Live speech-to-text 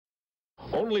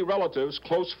Only relatives,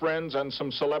 close friends, and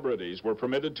some celebrities were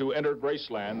permitted to enter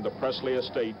Graceland, the Presley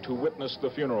estate, to witness the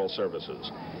funeral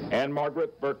services. Anne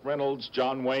Margaret, Burt Reynolds,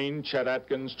 John Wayne, Chet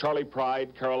Atkins, Charlie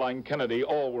Pride, Caroline Kennedy,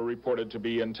 all were reported to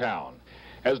be in town.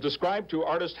 As described to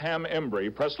artist Ham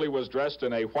Embry, Presley was dressed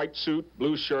in a white suit,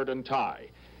 blue shirt, and tie.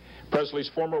 Presley's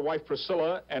former wife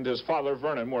Priscilla and his father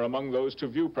Vernon were among those to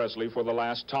view Presley for the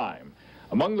last time.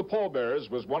 Among the pallbearers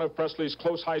was one of Presley's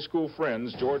close high school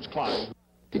friends, George Klein.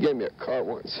 He gave me a car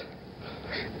once,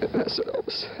 and I said,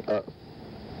 Elvis,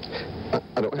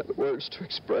 I don't have the words to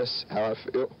express how I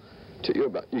feel to you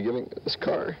about you giving me this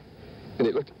car. And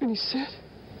he looked at me and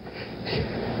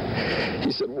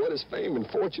he said, what is fame and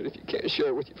fortune if you can't share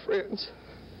it with your friends?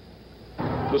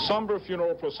 The somber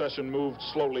funeral procession moved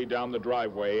slowly down the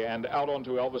driveway and out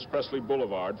onto Elvis Presley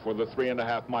Boulevard for the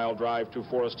 3.5-mile drive to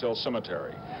Forest Hill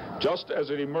Cemetery. Just as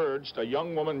it emerged, a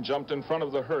young woman jumped in front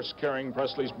of the hearse carrying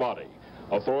Presley's body.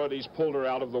 Authorities pulled her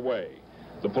out of the way.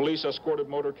 The police-escorted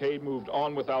motorcade moved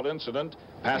on without incident,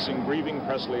 passing grieving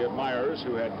Presley admirers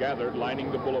who had gathered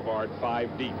lining the boulevard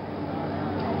 5 deep.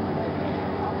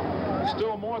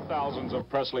 Still more thousands of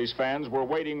Presley's fans were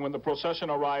waiting when the procession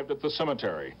arrived at the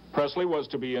cemetery. Presley was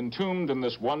to be entombed in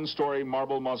this one-story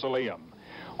marble mausoleum.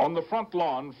 On the front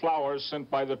lawn, flowers sent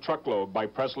by the truckload by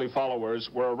Presley followers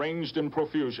were arranged in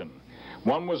profusion.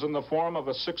 One was in the form of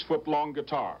a 6-foot-long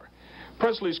guitar.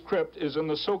 Presley's crypt is in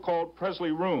the so-called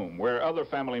Presley Room, where other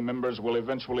family members will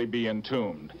eventually be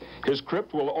entombed. His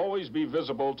crypt will always be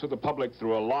visible to the public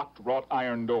through a locked wrought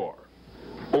iron door.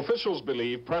 Officials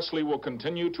believe Presley will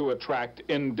continue to attract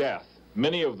in death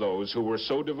many of those who were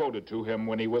so devoted to him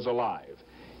when he was alive.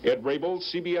 Ed Rabel,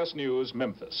 CBS News,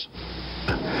 Memphis.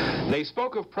 They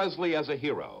spoke of Presley as a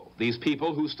hero, these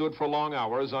people who stood for long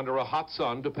hours under a hot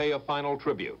sun to pay a final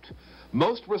tribute.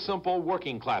 Most were simple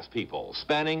working-class people,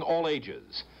 spanning all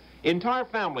ages. Entire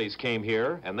families came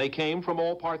here, and they came from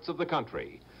all parts of the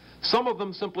country. Some of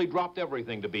them simply dropped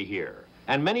everything to be here,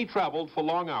 and many traveled for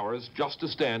long hours just to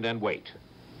stand and wait.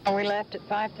 We left at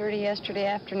 5:30 yesterday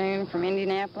afternoon from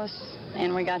Indianapolis,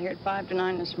 and we got here at 5 to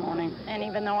 9 this morning. And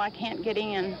even though I can't get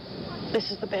in, this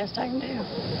is the best I can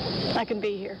do. I can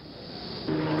be here.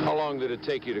 How long did it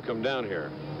take you to come down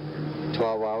here?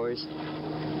 12 hours.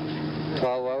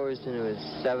 12 hours, and it was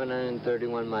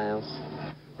 731 miles.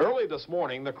 Early this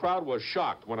morning, the crowd was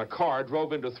shocked when a car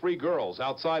drove into 3 girls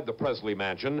outside the Presley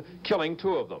mansion, killing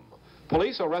 2 of them.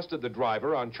 Police arrested the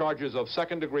driver on charges of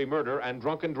second-degree murder and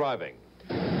drunken driving.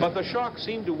 But the shock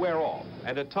seemed to wear off,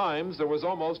 and at times there was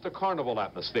almost a carnival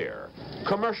atmosphere.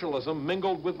 Commercialism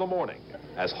mingled with the morning,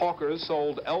 as hawkers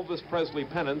sold Elvis Presley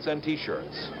pennants and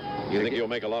T-shirts. You think you'll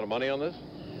make a lot of money on this?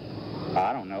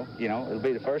 I don't know. You know, it'll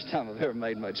be the first time I've ever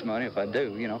made much money if I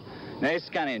do, you know. Now, it's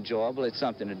kind of enjoyable. It's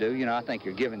something to do. You know, I think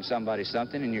you're giving somebody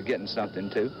something and you're getting something,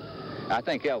 too. I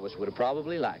think Elvis would have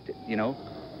probably liked it, you know.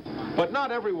 But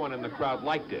not everyone in the crowd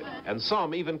liked it, and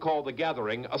some even called the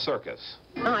gathering a circus.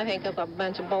 Oh, I think it's a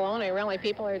bunch of baloney, really.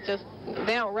 People are just,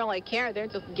 they don't really care. They're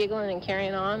just giggling and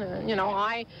carrying on. And, you know,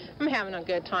 I'm having a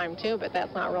good time, too, but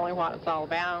that's not really what it's all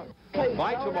about.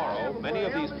 By tomorrow, many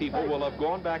of these people will have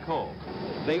gone back home.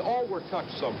 They all were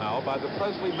touched somehow by the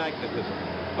Presley magnetism,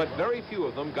 but very few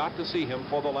of them got to see him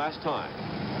for the last time.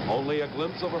 Only a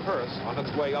glimpse of a hearse on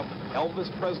its way up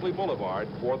Elvis Presley Boulevard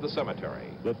toward the cemetery.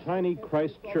 The tiny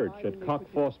Christ Church at Cock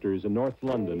Foster's in North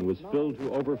London was filled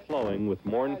to overflowing with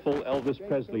mournful Elvis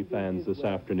Presley fans this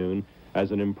afternoon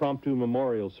as an impromptu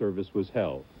memorial service was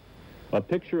held. A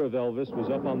picture of Elvis was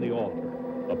up on the altar,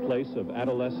 a place of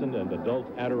adolescent and adult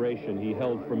adoration he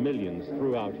held for millions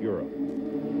throughout Europe.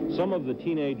 Some of the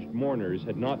teenage mourners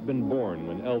had not been born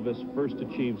when Elvis first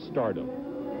achieved stardom.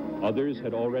 Others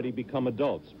had already become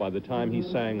adults by the time he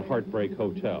sang Heartbreak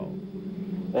Hotel.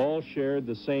 All shared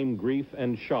the same grief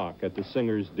and shock at the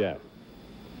singer's death.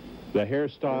 The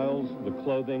hairstyles, the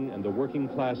clothing, and the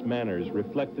working-class manners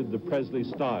reflected the Presley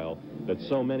style that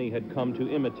so many had come to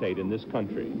imitate in this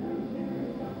country.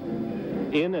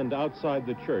 In and outside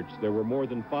the church, there were more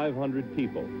than 500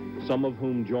 people, some of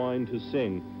whom joined to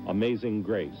sing Amazing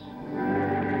Grace.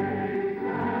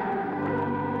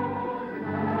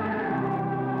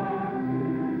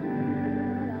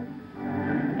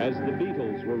 As the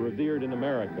Beatles were revered in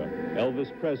America,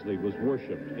 Elvis Presley was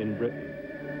worshipped in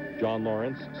Britain. John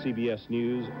Lawrence, CBS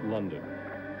News, London.